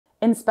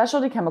In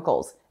specialty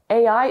chemicals,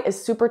 AI is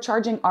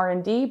supercharging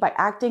R&D by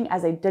acting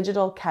as a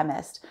digital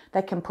chemist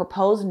that can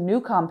propose new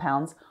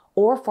compounds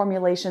or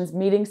formulations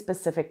meeting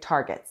specific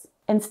targets.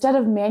 Instead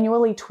of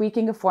manually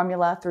tweaking a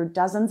formula through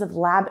dozens of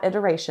lab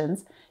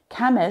iterations,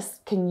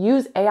 chemists can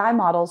use AI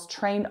models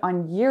trained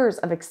on years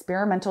of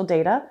experimental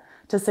data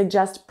to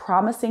suggest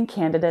promising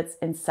candidates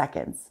in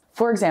seconds.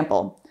 For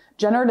example,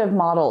 generative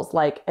models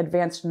like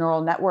advanced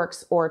neural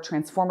networks or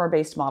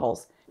transformer-based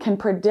models can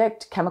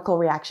predict chemical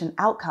reaction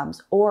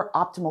outcomes or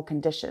optimal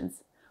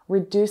conditions,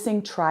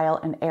 reducing trial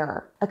and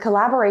error. A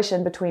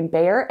collaboration between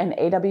Bayer and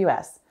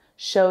AWS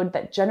showed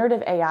that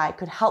generative AI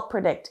could help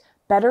predict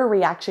better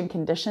reaction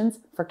conditions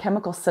for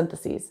chemical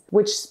syntheses,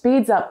 which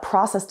speeds up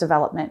process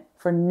development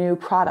for new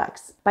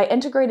products. By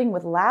integrating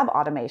with lab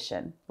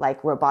automation,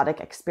 like robotic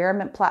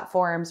experiment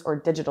platforms or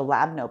digital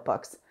lab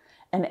notebooks,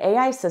 an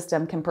AI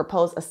system can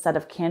propose a set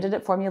of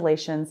candidate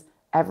formulations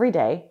every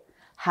day,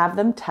 have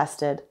them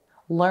tested,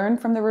 learn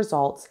from the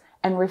results,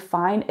 and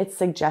refine its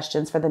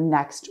suggestions for the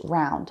next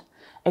round.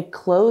 A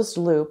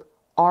closed-loop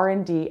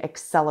R&D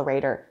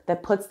accelerator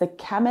that puts the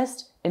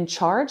chemist in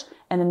charge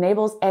and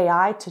enables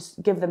AI to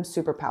give them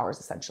superpowers,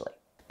 essentially.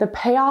 The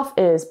payoff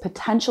is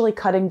potentially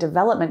cutting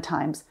development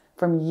times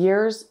from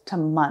years to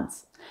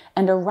months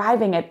and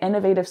arriving at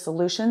innovative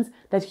solutions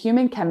that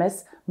human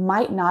chemists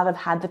might not have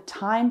had the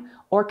time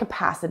or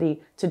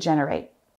capacity to generate.